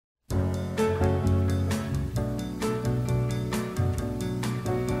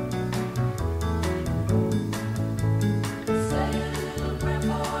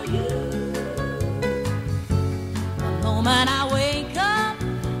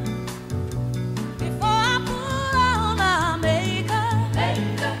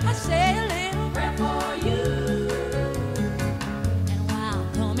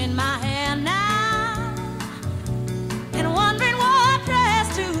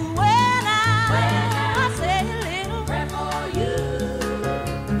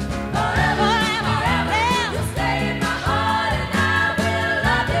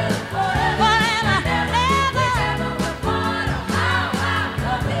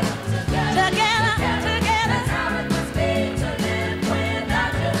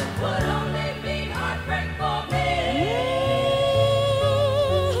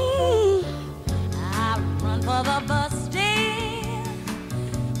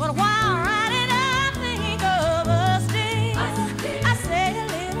But while riding, I think of us still. I say a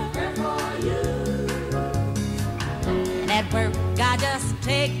little prayer for you. And at work, I just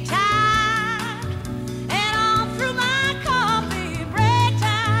take time. And all through my coffee break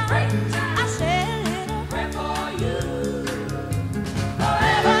time, I say a little prayer for you.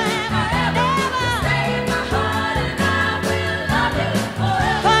 Forever and ever, ever. Stay in my heart and I will love you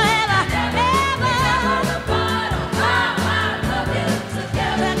forever. Forever and ever. Never apart. Oh, how I love you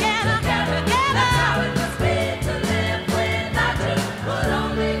together, together, together. That's how it must be to live without you. Would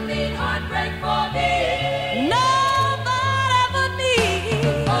only mean heartbreak for me. Nobody but me.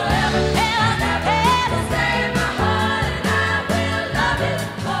 Forever and ever. Stay in my heart and I will love you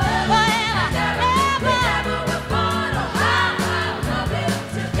forever and ever. We never apart. Oh, how I love you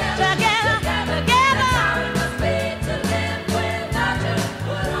together, together, together. That's how it must be to live without you.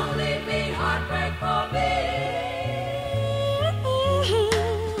 Would only mean heartbreak for me.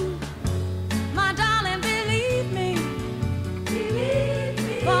 My darling, believe me.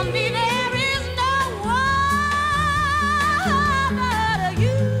 For me there is no one but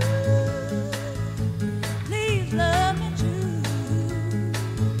you. Please love me too.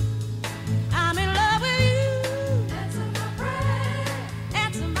 I'm in love with you. Answer my prayer.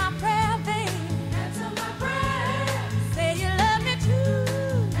 Answer my prayer, baby. Answer my prayer. Say you love me too.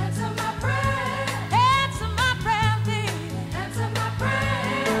 Answer my prayer. Answer my prayer, baby. Answer my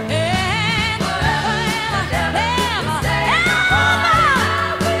prayer. And forever and ever, stay in my heart. I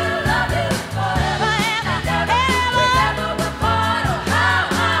will love you forever and ever. We never apart. Oh, how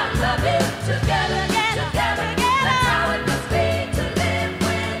I love you together, together, together. That's how it must be to live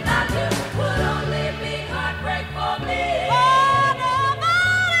without you. Would only be heartbreak for me. Oh,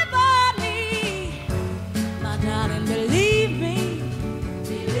 nobody but me. My darling, believe me.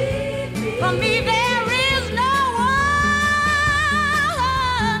 Believe me. For me there is no one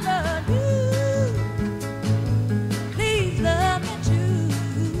but you. Please love me too.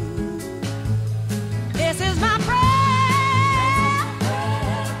 This is my prayer.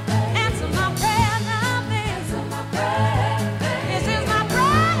 Answer my prayer now, baby. Answer my prayer. This is my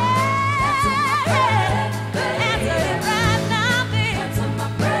prayer. Answer it right now, baby. Answer my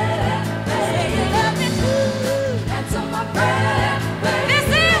prayer. Say you love me too. Answer my prayer. This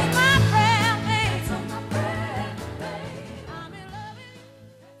is my prayer, baby. Answer my prayer, baby. I'm in love with you.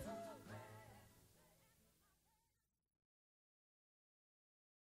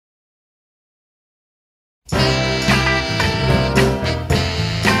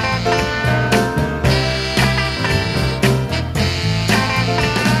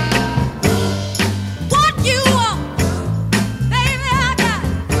 What you want, baby, I got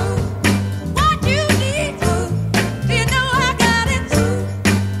it. What you need, do you know I got it too?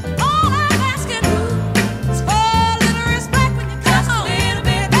 All I'm asking is for a little respect when you come home. Just a little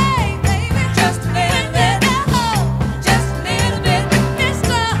bit, hey, baby, just a little bit. Just a little bit,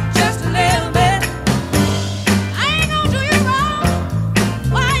 mister, just a little bit. I ain't gonna do you wrong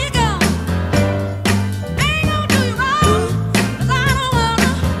while you gone. I ain't gonna do you wrong 'cause I don't wanna.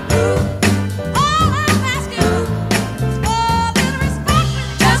 All I'm asking is for a little respect when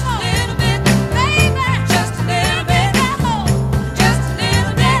you come home. Just a little bit, baby, just a little bit. Just a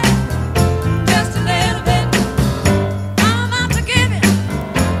little bit, just a little bit. I'm about to give you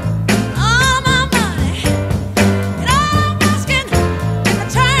all my money, and all I'm asking in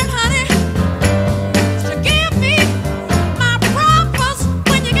return, honey, is to give me my promise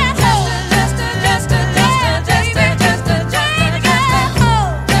when you get home. Just a little bit, just a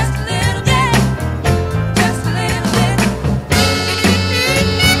little bit, just a little bit.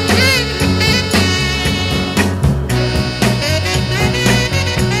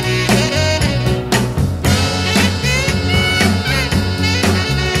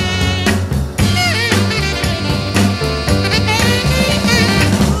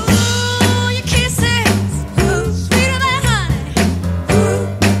 Ooh, your kisses, sweeter than honey.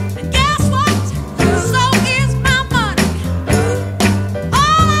 And guess what? So is my money.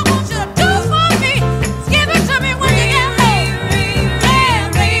 All I want you to do for me is give it to me when you get home. Yeah,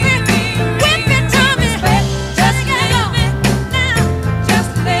 baby, whip it to me. Just a little bit now,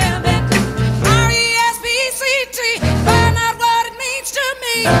 just a little bit. R-E-S-P-E-C-T, find out what it means to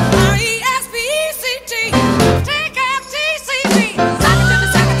me. R-E-S-P-E-C-T, take F-T-C-T. Sock it to me,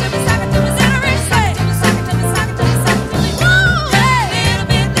 sock it to me, sock it to me, little respect. Sock it to me, sock it to me, sock it to me. Woo! Hey, little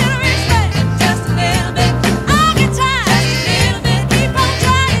bit, little respect. Just a little bit. I'll get tired. Little bit, keep on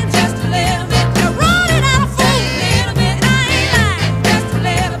trying. Just a little bit. You're running out of food. Little bit, I ain't lying. Just a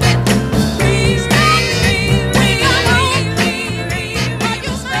little bit. Respect me when you're home. When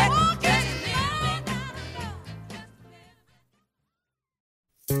you say, okay, just a little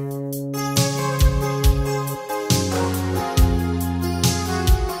bit.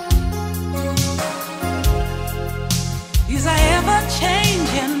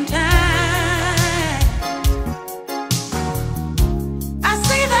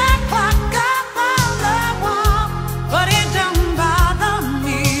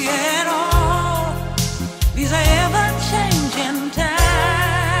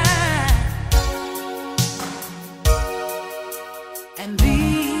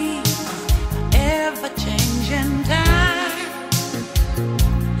 these ever-changing times,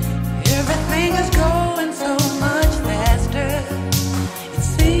 everything is going so much faster. It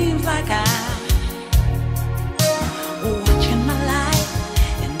seems like I'm watching my life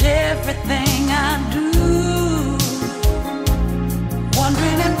and everything I do,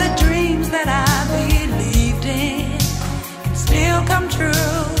 wondering if the dreams that I believed in can still come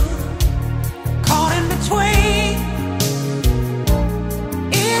true. Caught in between,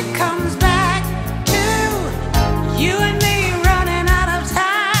 it comes back to you and me running out of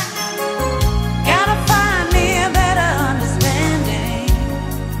time. Gotta find me a better understanding.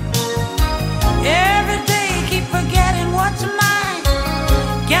 Every day keep forgetting what's mine.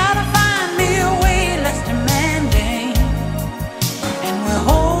 Gotta find me a way less demanding. And we're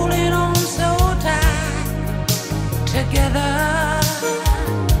holding on so tight together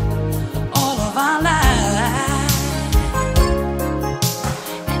all of our lives.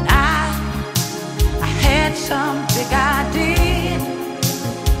 And I had some big idea,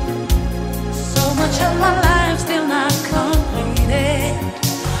 so much of my life still not completed.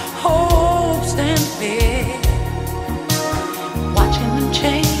 Hopes and fears, watching them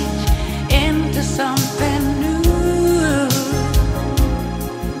change into something new,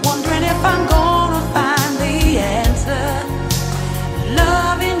 wondering if I'm gonna find the answer.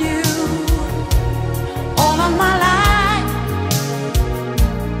 Loving you all of my life,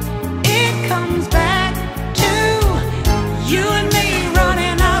 it comes back to you and me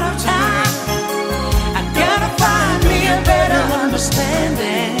running out of time. I gotta find me a better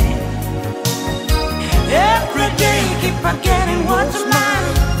understanding. Every day keep forgetting what's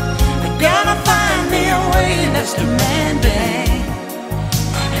mine. I gotta find me a way that's demanding.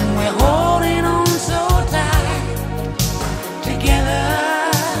 And we're holding on so tight together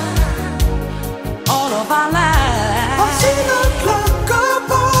all of our lives. I see the clock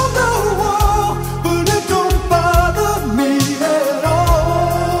up on the wall, but it don't bother me at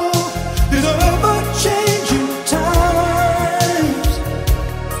all. These are ever-changing times.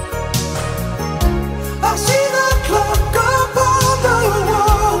 I see the clock up on the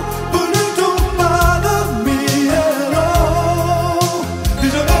wall, but it don't bother me at all.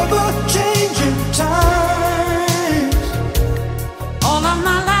 These are ever-changing times. All of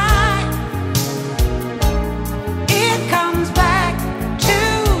my life, it comes back to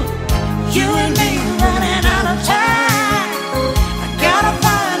you and me running out of time. I gotta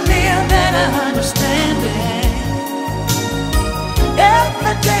find me a better understanding.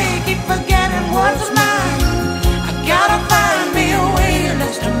 Every day keep forgetting what's mine. I gotta find me a way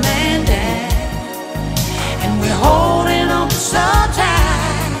less demanding. And we're holding on so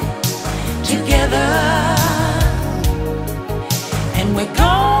tight together. And we're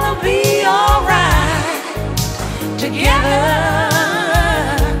gonna be alright together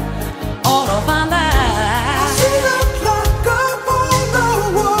all of our I lives. see the clock up on the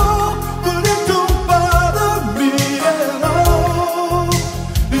wall, but it don't bother me at all.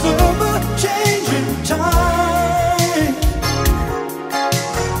 These are ever-changing times.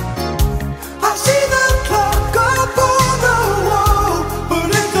 I see the clock up on the wall, but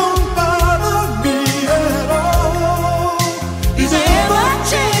it don't bother me at all. These are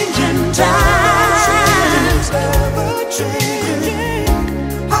ever-changing times. Ever-changing.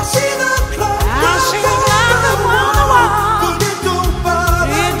 I see the clock I see up the on the clock wall, on the wall. but it don't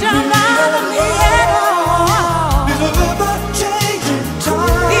bother It don't bother me at all. These are ever-changing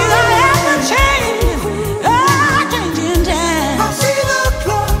times. These are ever-changing times. I see the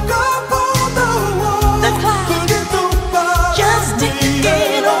clock up on the wall, The clock but it don't bother just me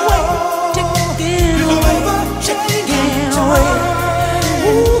ticking at away, all. ticking These are away, ever-changing ticking away. times.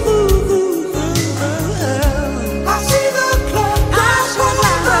 I see the clock I see up the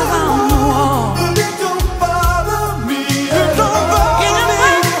on the clock on the wall, wall. but it don't bother me at all. Get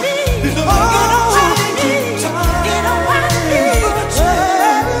away, These are get away, ever-changing times. get away.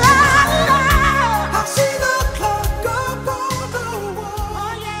 I see the clock up on the wall,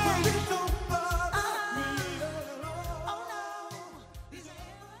 Oh, yeah. but it don't bother me at all. Oh, no. These are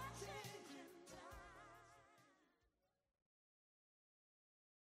ever-changing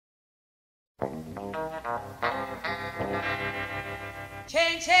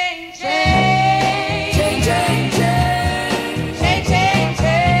Change, change, change. Change, change, change. Change, change,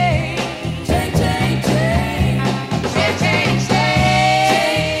 change. Change, change, change. Change, change,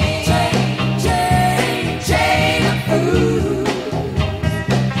 change. Change, change, change. Ooh.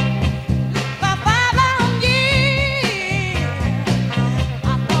 For 5 long years,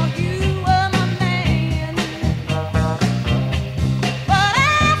 I thought you were my man. But I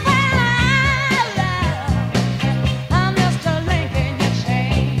found out I'm just a link in your chain.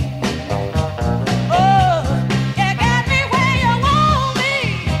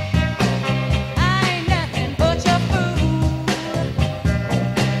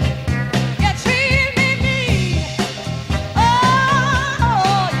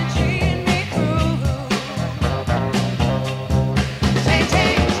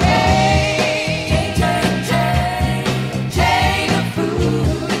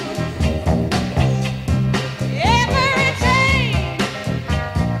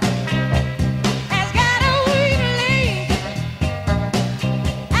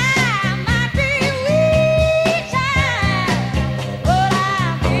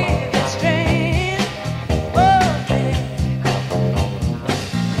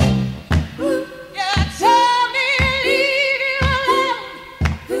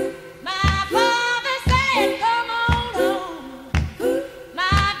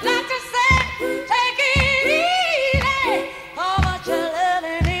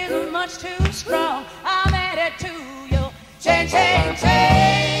 much too strong. I'm added to you. Change, change,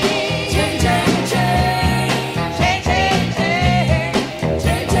 change. Change, change, change. Change, change, change.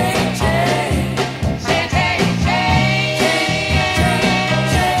 Change, change, change. Change, change,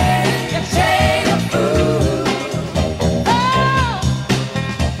 change. The shade of blue. Oh,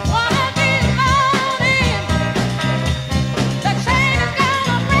 one of these mornings, the shade is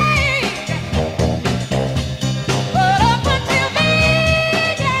gonna break. But up until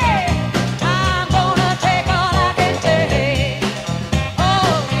then, yeah, I'm gonna take all I can take.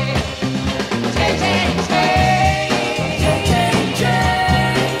 Oh, yeah. Change, change, change. Change, change,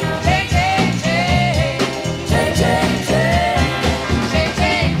 change. Change, change, change. Change, change, change. Change,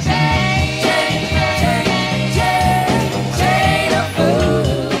 change, change. Change, change, change. Shade of blue.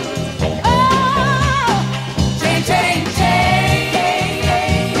 Oh, change, change, change.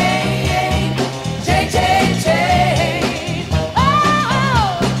 Change, change, change.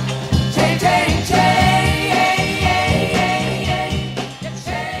 Oh, change, change, change.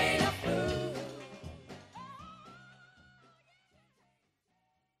 Shade of blue.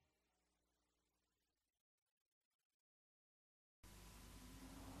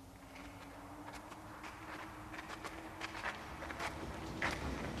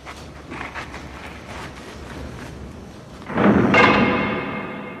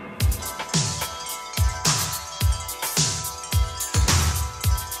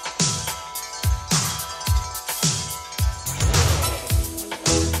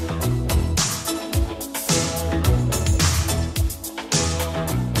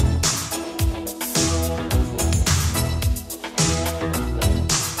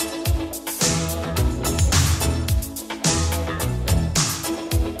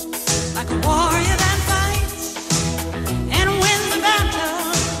 Like a warrior that fights and wins the battle,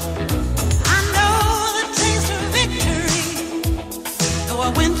 I know the taste of victory. Though I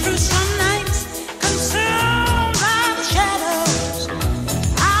went through some nights consumed by the shadows,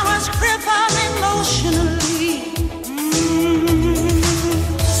 I was crippled emotionally.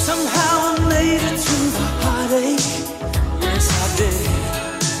 Somehow I made it through the heartache. Yes, I did.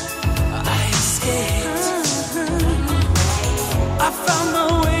 I escaped. I found my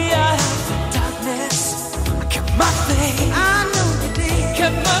way out of the darkness. I kept my faith. I know you did.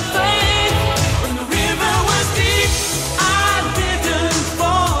 Kept my faith. When the river was deep, I didn't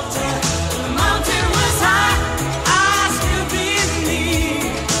falter.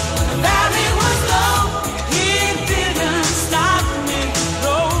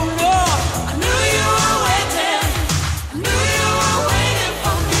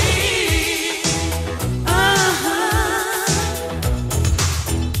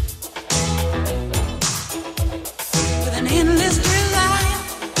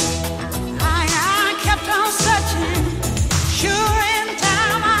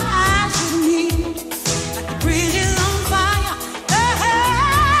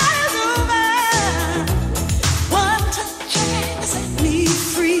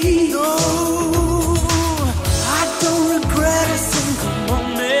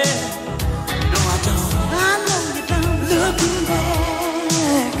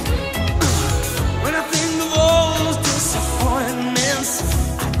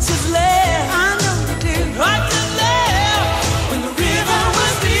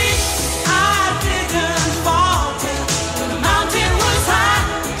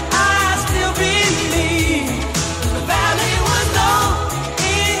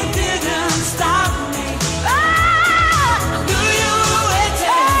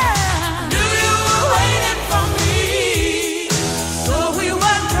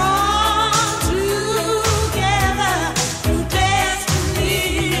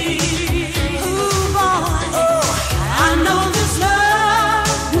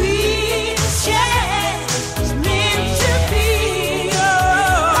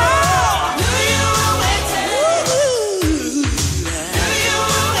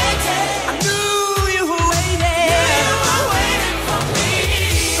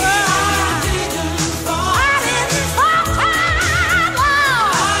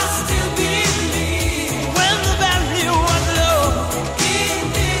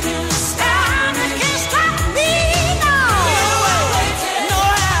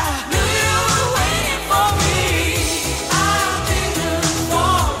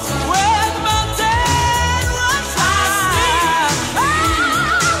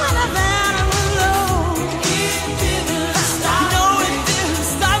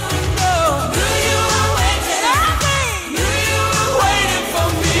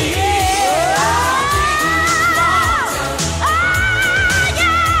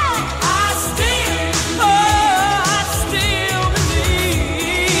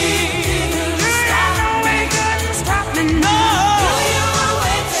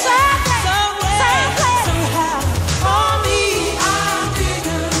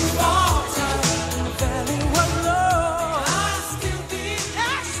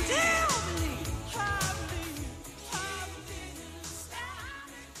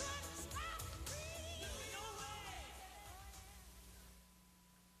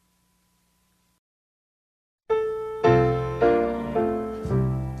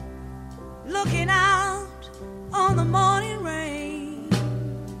 looking out on the morning rain,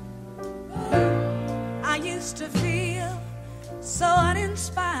 I used to feel so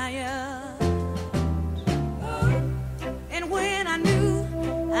uninspired. And when I knew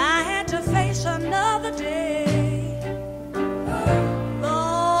I had to face another day,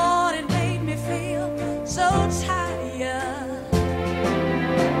 Lord, it made me feel so tired.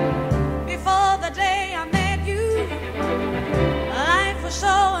 Before the day I met you, life was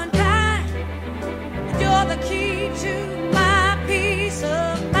so unkind. And you're the key to my peace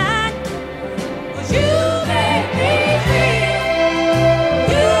of mind. 'Cause you make me feel,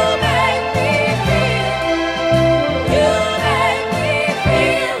 you make me feel, you make me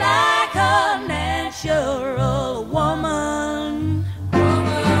feel like a natural woman.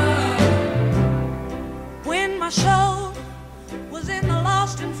 When my soul was in the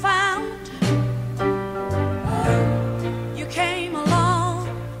lost and found, you came along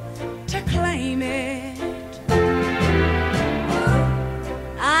to claim it.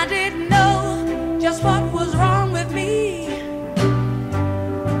 I didn't know just what was wrong with me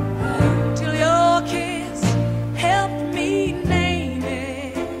till your kiss helped me name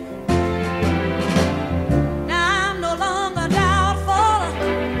it. Now I'm no longer doubtful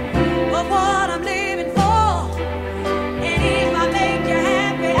of what I'm living for. And if I make you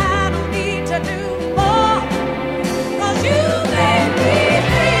happy, I don't need to do more. 'Cause you make me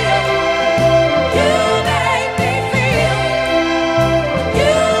feel, you make me feel,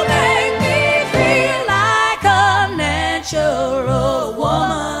 you make me feel like a natural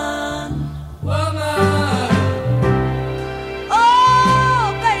woman. Oh,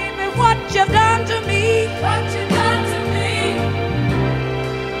 baby, what you've done to me, what you've done to me.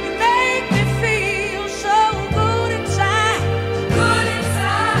 You make me feel so good inside, good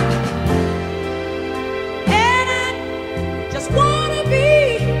inside. And I just wanna be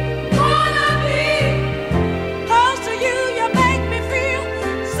close to you. You make me feel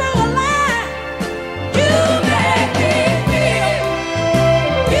so alive. You make me feel,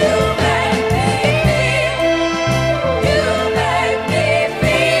 you make me feel, you make me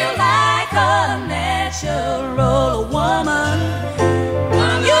feel like a natural woman.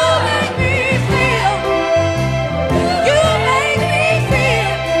 You make me feel, you make me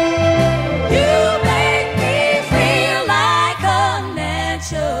feel, you make me feel like a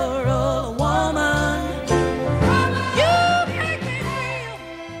natural woman. You make me feel.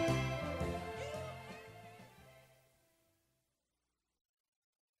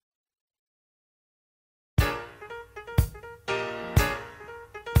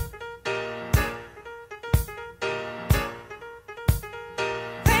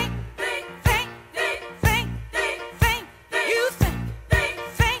 Think, think, think, think, think, think, think. You think, think,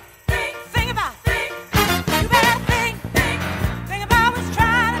 think, think, think about it. You better think, think about what it's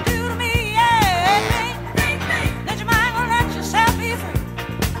trying to do to me. Yeah, think, let your mind go, let yourself be free.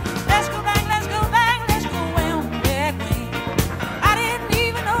 Let's go back, let's go back, let's go way on back way. I didn't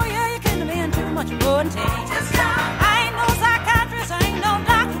even know you couldn't have been too much more than ten. I ain't no psychiatrist, I ain't no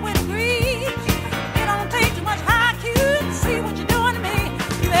doctor with degrees. It don't take too much IQ to see what you're doing to me.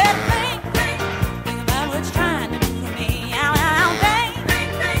 You better think about what it's trying to do to me. Ow, ow, think,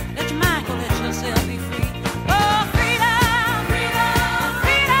 let your mind go, let yourself be free. Oh, freedom, freedom,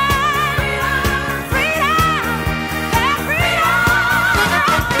 freedom, freedom, yeah, freedom,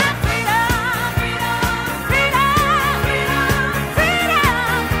 freedom, freedom, freedom,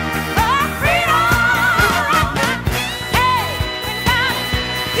 freedom, oh, freedom. Hey, think about it,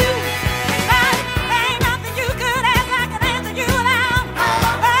 you think about it. There ain't nothing you could ask I can answer you without.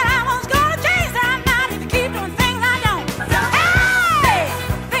 But I was gonna change that night if you keep doing things I don't. Hey,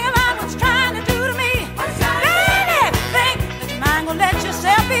 think about what's trying to do to me. Baby, think, let your mind go, let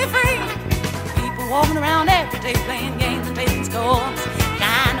yourself be free. People walking around every day playing games and taking scores,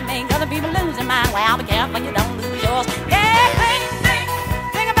 trying to make other people lose their mind. Well, be careful you don't lose yours.